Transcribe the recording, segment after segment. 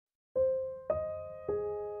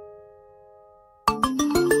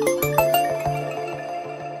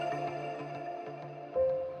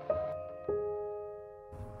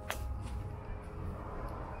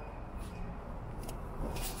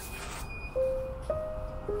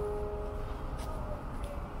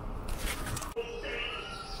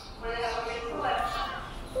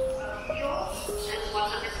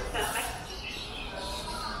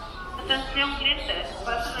clientes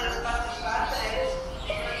pasan al espacio base.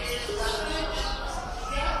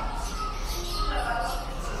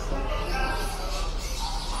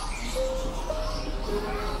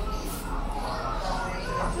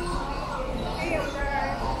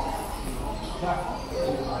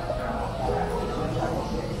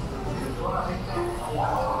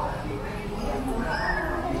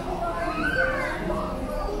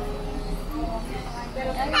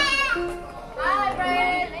 Bye,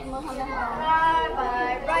 Brian. Bye,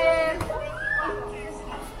 bye, Brian.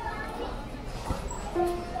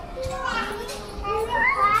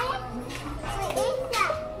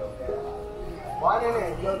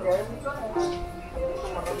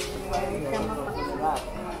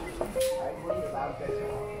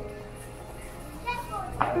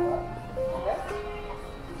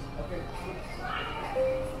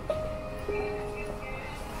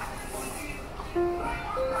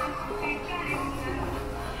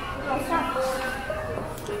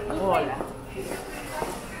 Hola.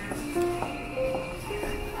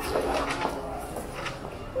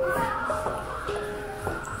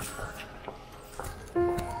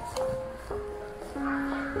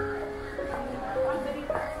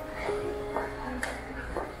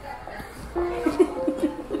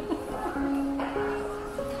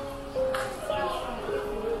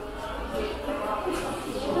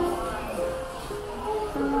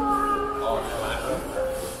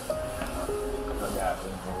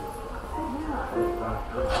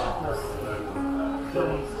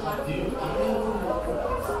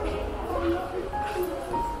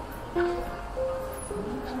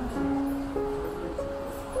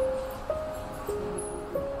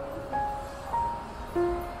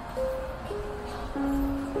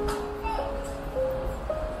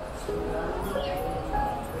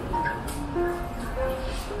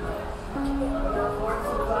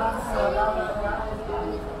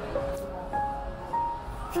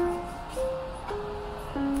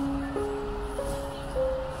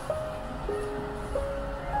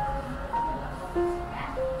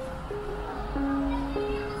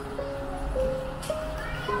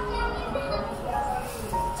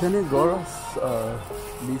 ¿Tiene gorras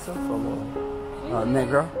lisas o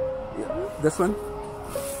negra? Yeah. This one?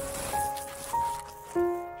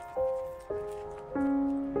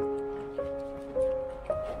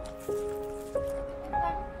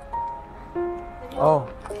 Oh,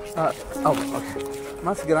 okay.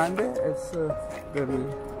 Más grande es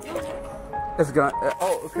es grande.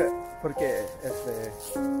 Oh, okay. Porque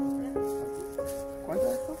 ¿cuánto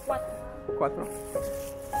es esto? 4.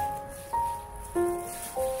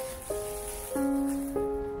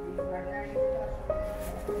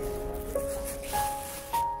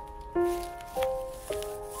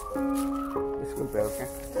 Disculpe, okay.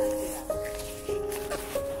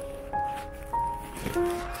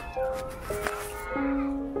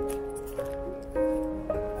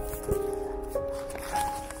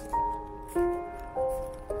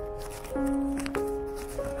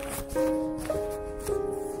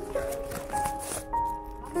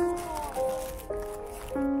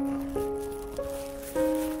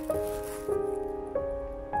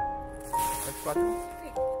 ¿Es 4? Sí.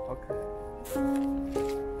 Okay.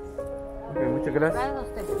 Okay, muchas gracias.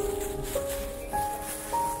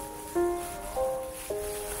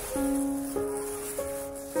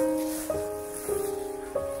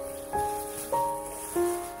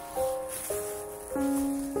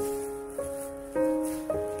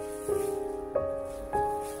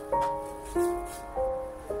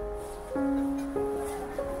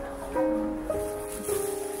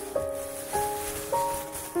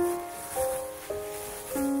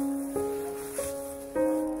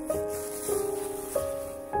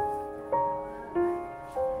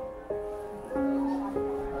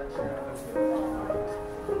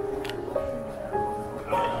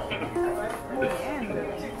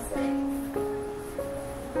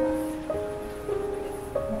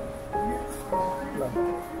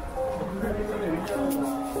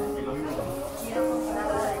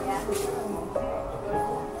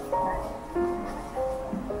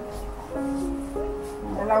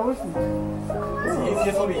 La última. Sí,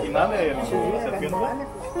 es original el serpiente.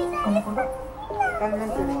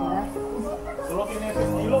 Totalmente original. ¿Solo tiene ese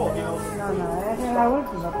estilo o tiene otro? No, esa es la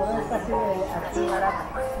última, pero esta así de barata.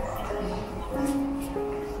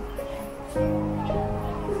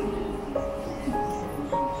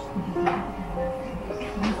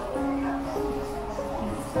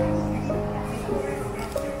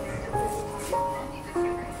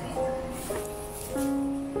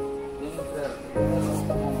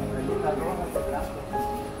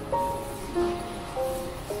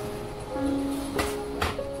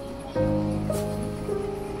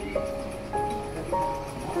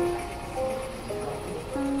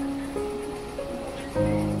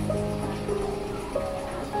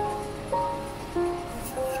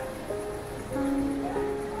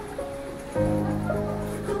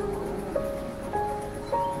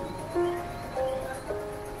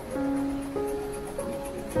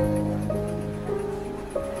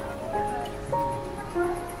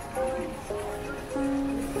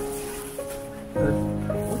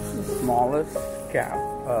 cap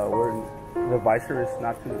where the visor is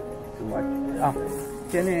not too much. Ah,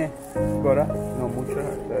 tiene gora? No mucho.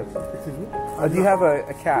 Do you have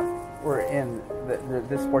a cap where in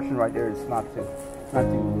this portion right there is not too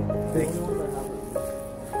big?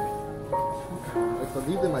 I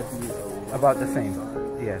believe they might be About the same.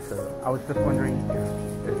 Yeah, so I was just wondering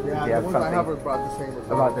if you the have ones I something have are about the same as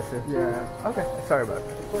well. about this. Yeah. Okay, sorry about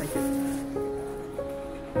that. Thank you.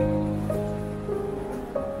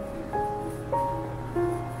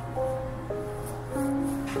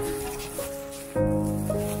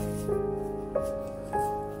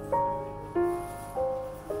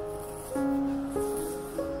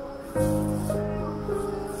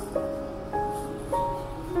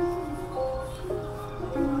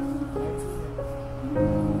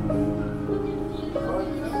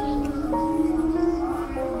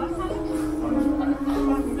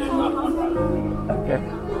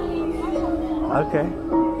 Okay.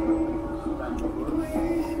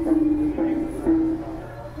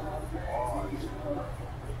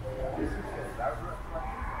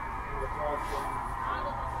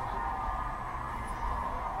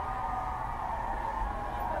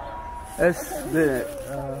 That's the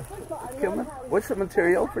what's the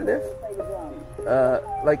material for this?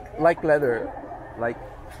 Like leather, like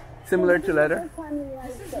similar to leather.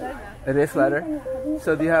 It is leather.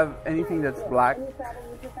 So do you have anything that's black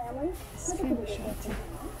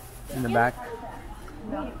in the back?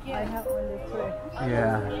 No, I have only three.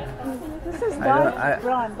 Yeah. This is dark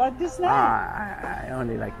brown, but this nice. I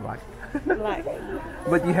only like black. Black.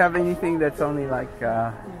 But you have anything that's only like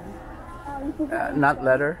not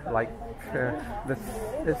leather, like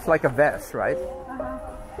it's like a vest, right?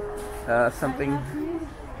 Something.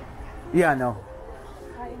 Yeah, no.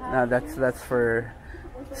 No, that's for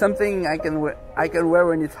something I can wear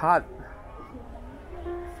when it's hot.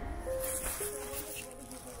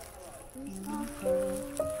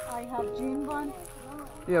 I have jean one.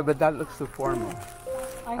 Yeah, but that looks too formal.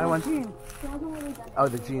 I want jean. Oh,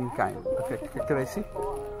 the jean kind. Okay, can I see?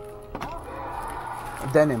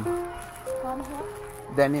 Denim.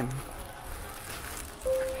 Denim.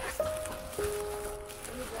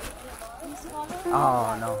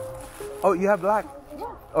 Oh no. Oh, you have black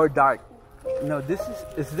or dark? No, this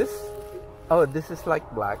is this? Oh, this is like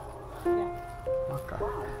black. Okay,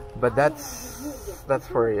 but that's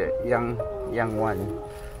for a young one.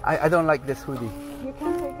 I don't like this hoodie. You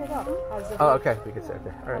can take it up as a hoodie. Oh, okay, we can say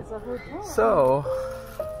okay. All right. As a hoodie. So,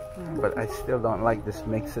 but I still don't like this.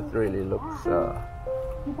 Makes it really looks.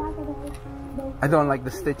 I don't like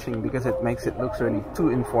the stitching because it makes it looks really too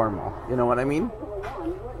informal. You know what I mean?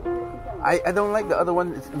 I don't like the other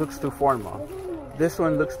one. It looks too formal. This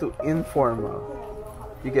one looks too informal.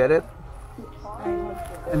 You get it?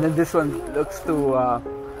 And then this one looks too,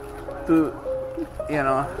 you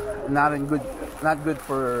know, not good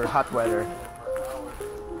for hot weather.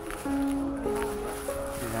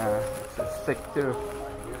 Yeah, it's thick too.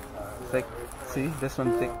 Thick. See, this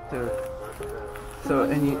one thick too. So,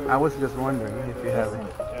 I was just wondering if you have it.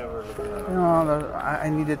 No, I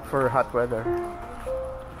need it for hot weather.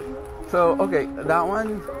 So, okay, that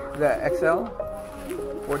one, the XL,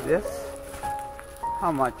 for this,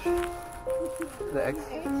 how much? The X?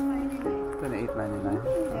 $28.99.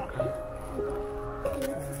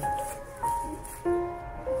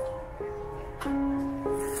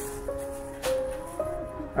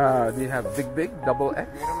 Okay. Do you have big, double X?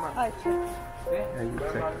 I check. Yeah, you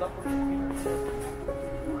check.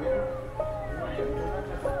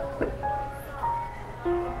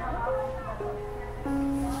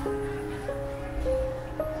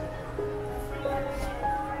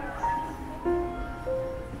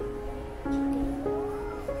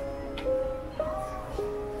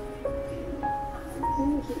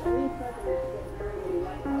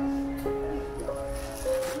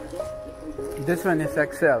 This one is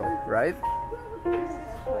XL, right?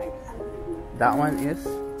 That one is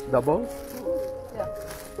double? Yeah.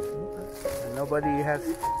 And nobody has...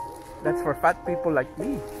 That's for fat people like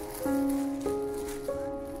me.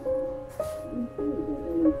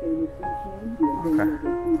 Okay.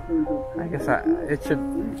 I guess it should...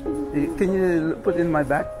 Can you put in my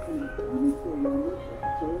bag?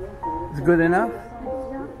 It's good enough?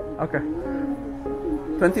 Okay.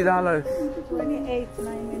 $20.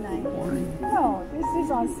 $28.99. No, this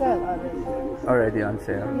is on sale already. Already on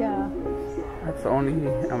sale? Yeah. That's the only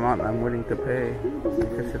amount I'm willing to pay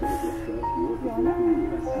because it's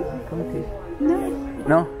 20.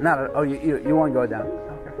 No, not. Oh, you won't go down.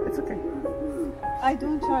 Okay, it's okay. I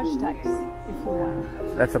don't charge tax if you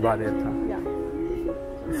want. That's about it. Huh? Yeah.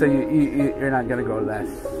 So you're not gonna go less.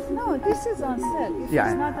 No, this is on sale. If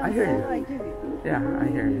Yeah, it's not on I hear sale, you. I give it. Yeah, I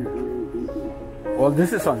hear you. Well,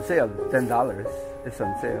 this is on sale. $10. It's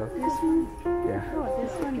on sale. This one? Yeah. Oh,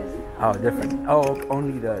 this one is. Oh, different. Oh,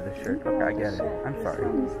 only the shirt. Okay, I get it. I'm sorry.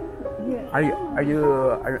 Yeah. Are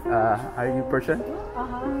you Persian?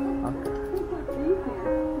 Uh-huh. Okay.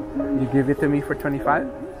 You give it to me for 25?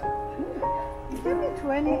 Give me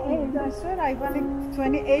 28. I swear I wanted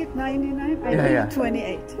 28.99. I Yeah, give yeah. you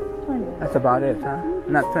 28. 20. That's about it, huh?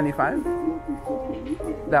 Not 25?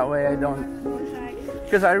 That way I don't,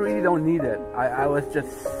 because I really don't need it. I was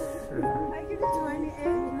just, I give you 28.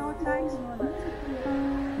 No thanks, no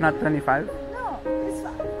nothing. not 25? No, it's,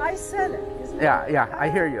 I sell it. It's not- Yeah, I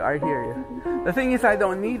hear you. The thing is, I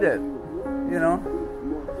don't need it, you know?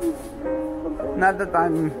 Not that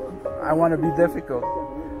I want to be difficult.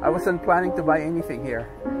 I wasn't planning to buy anything here.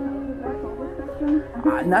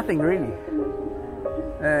 Nothing really.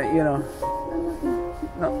 You know,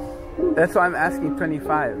 no. That's why I'm asking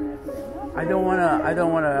 25. I don't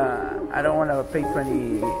wanna pay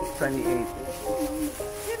 28. Give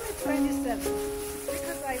me 27.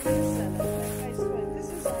 Because I will sell it. Like I swear, this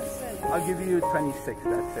is on sale. I'll give you 26.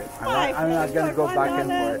 That's it. Five. I'm not gonna go back and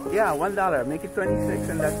 $1. forth. Yeah, $1. Make it 26,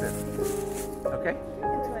 and that's it. Okay.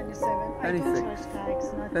 27. I don't 26. charge tax.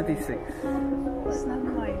 Not 26. It's not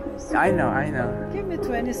my risk. I know. Give me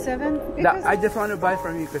 27. That, Because I just want to buy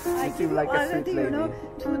from you because I you give seem you like a sweet already, lady. you know,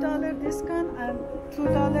 $2 discount and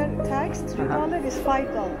 $2 tax. $3 is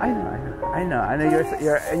 $5. I know.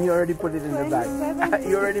 And you already put it in the bag. 27.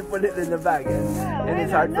 You already put it in the bag, Yeah, and I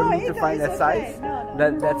it's know. hard for No, me to find it's a size okay.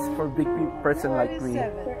 No. that's for big person like me.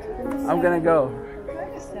 27. I'm gonna go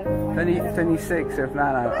 27. 26. If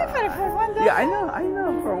not, For $1. yeah, I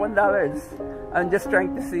know. For $1, I'm just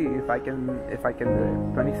trying to see if I can do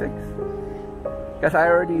it. 26. Because I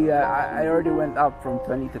already went up from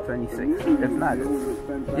 20 to 26. If not,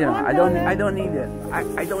 you know, I don't need it.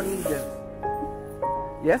 I don't need it.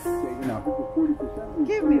 Yes? No.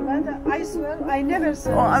 Give me $1. I swear, I never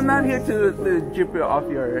saw. Oh, I'm not here to chip you off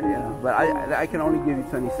your, you know, but I can only give you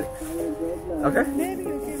 26. Okay? Maybe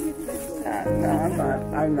you give me 27. No,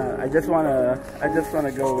 I'm not. I just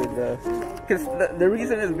wanna go with the, because the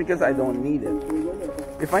reason is because I don't need it.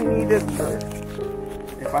 If I need it, or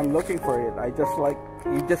if I'm looking for it,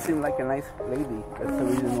 you just seem like a nice lady. That's the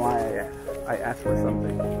reason why I asked for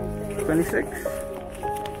something. 26,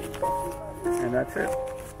 and that's it.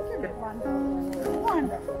 Give me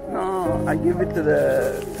 $1. No, I give it to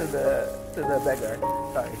the beggar.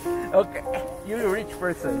 Sorry. Okay, you're a rich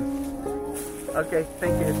person. Okay,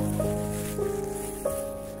 thank you.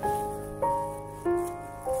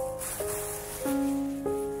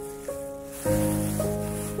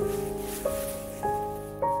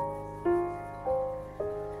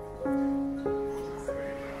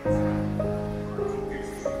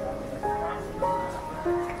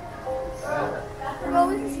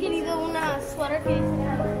 Rose is getting una sweater case.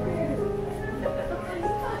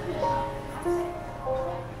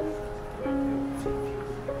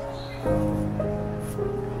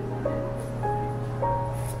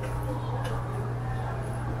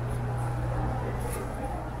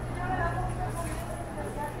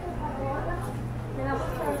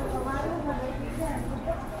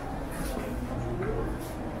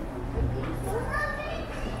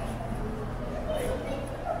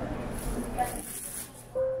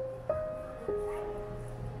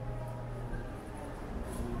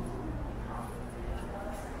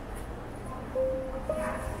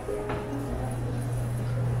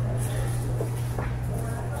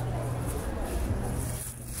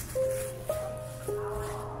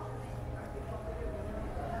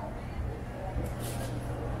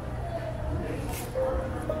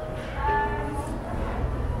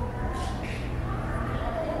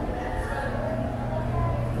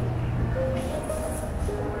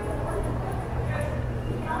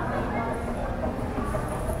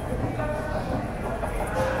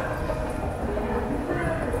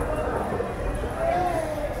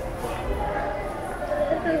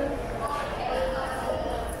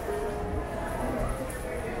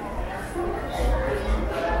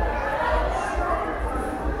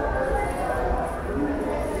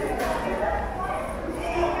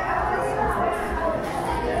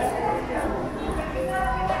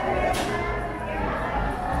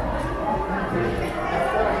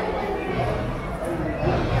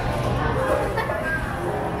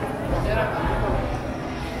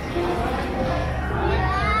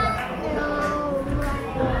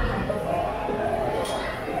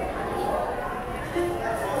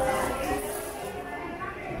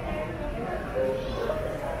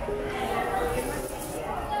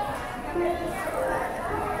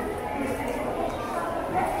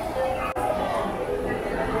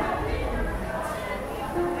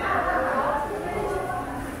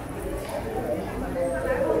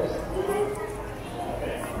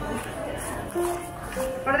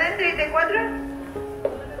 Orden 34.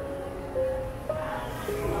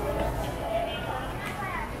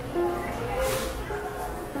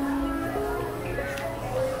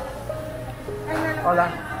 Hola.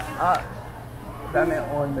 Dame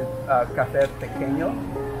un café pequeño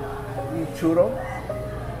y churro.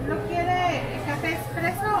 ¿No quiere café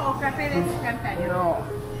expreso o café de instantáneo?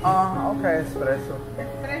 No. Ok, expreso.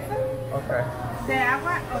 ¿Expreso? Ok. ¿De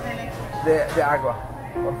agua o de leche? De agua,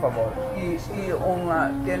 por favor. Y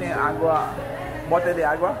 ¿tiene agua, bote de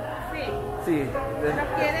agua? Sí. Sí. ¿Lo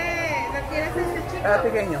quieres este chico?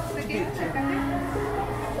 Pequeño. ¿Pequeño? Sí.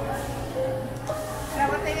 ¿La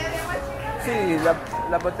botella de agua chica? Sí,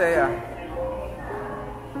 la botella.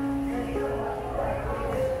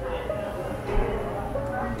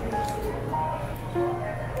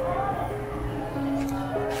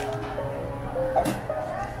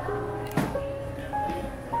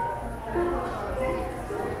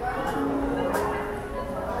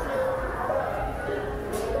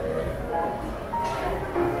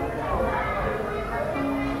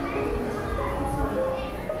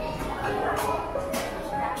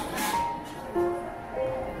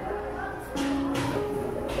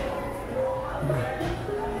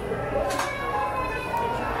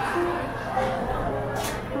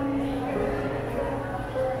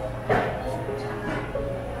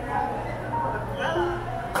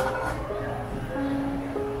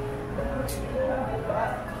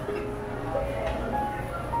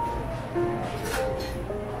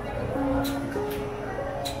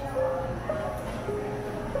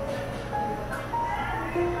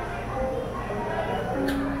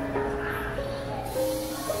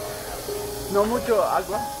 No mucho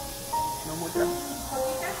agua, no mucha,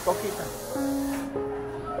 poquita.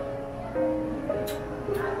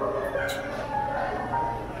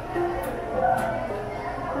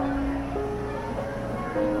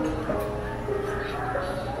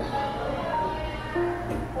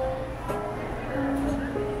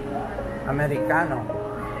 Americano.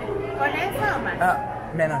 ¿Con eso o más?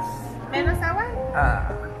 Menos. ¿Menos agua?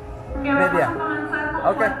 Media.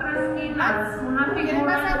 Ok. ¿Quieres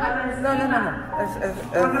más agua? No.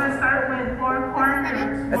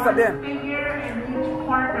 Está bien.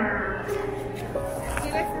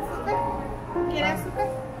 ¿Quieres azúcar? ¿Quieres azúcar?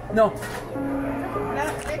 No.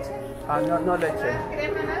 ¿Leche? No leche.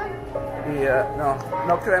 ¿Crema nada? Y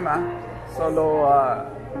no crema, solo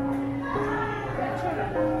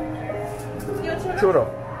 ¿Y un churro? churro.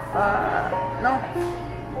 No.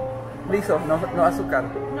 Liso, no azúcar. No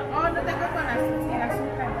tengo con azúcar.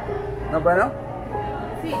 ¿No bueno?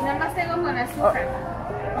 Sí, nada más tengo con azúcar.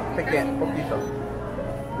 Pequeño, poquito.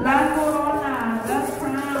 La corona, the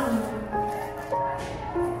crown.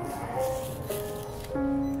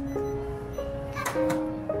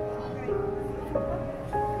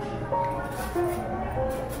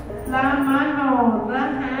 La mano, the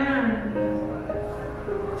hand.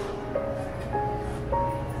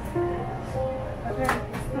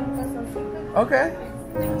 Okay.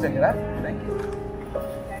 Muchas gracias. Thank you.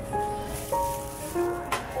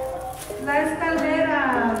 La escalera,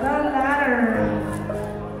 the ladder.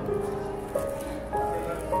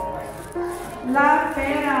 La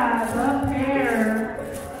pera, the pear.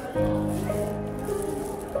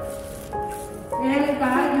 El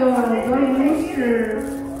gallo, the rooster.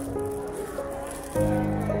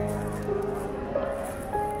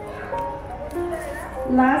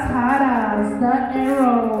 Las jaras, the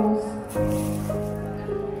arrows.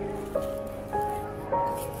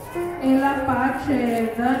 El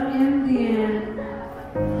apache, the Indian.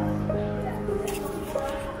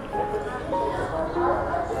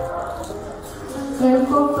 El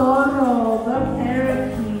cotorro, the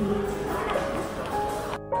parakeet.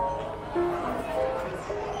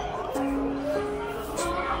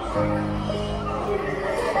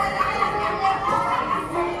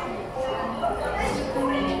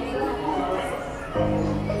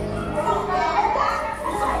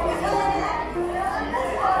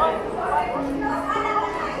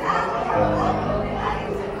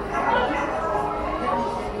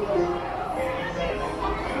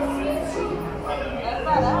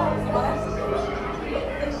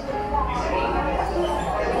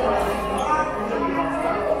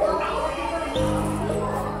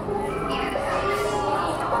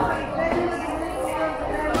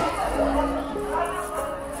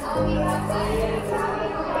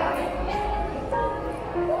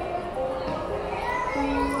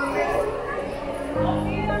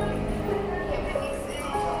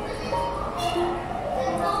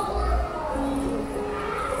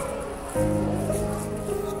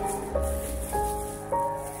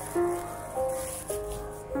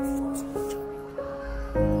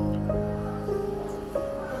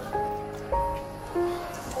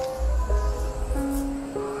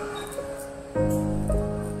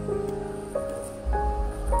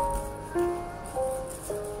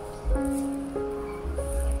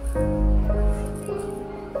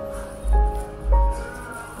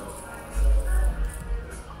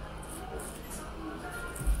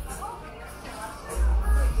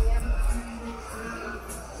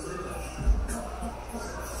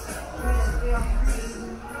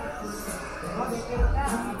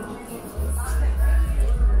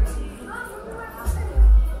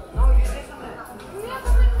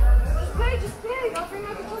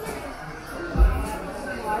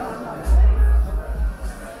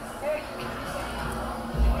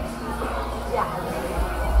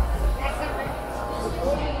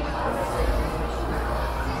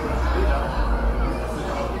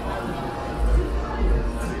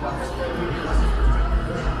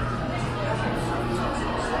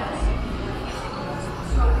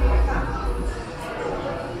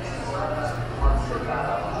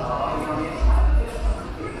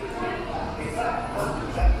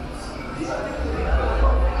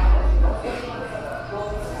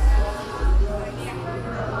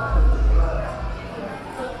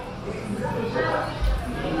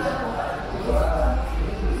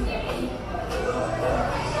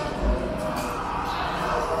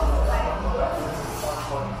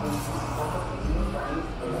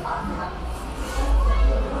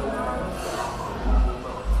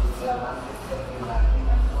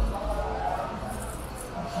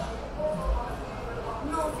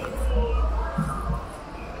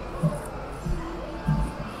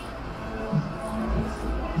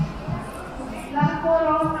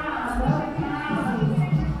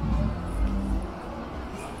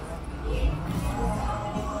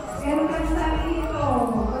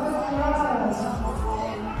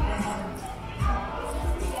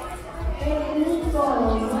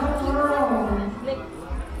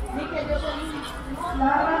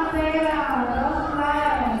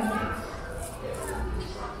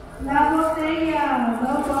 La loteria,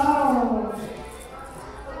 the ball.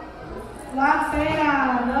 La pera,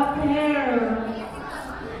 the pear.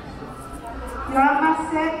 La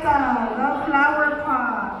maceta, the flower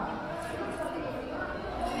pot.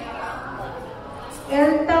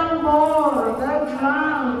 El tambor, the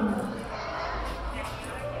drum.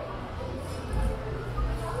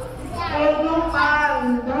 El nopal,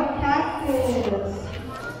 the cactus.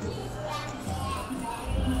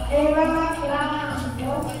 El alacrán,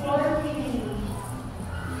 the scorpion.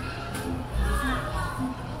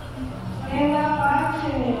 El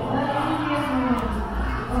apache, the Indian.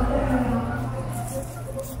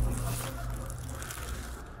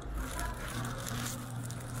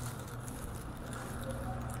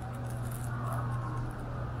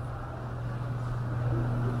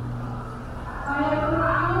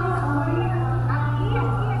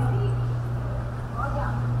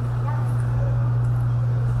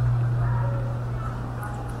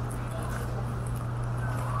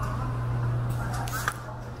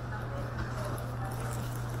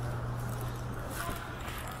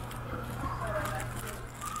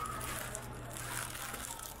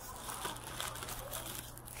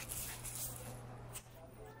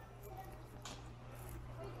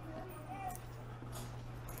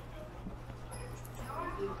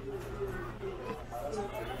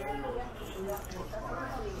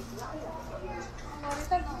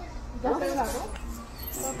 ¿Ya se grabó?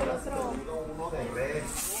 No, pero otro. Uno de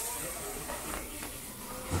res.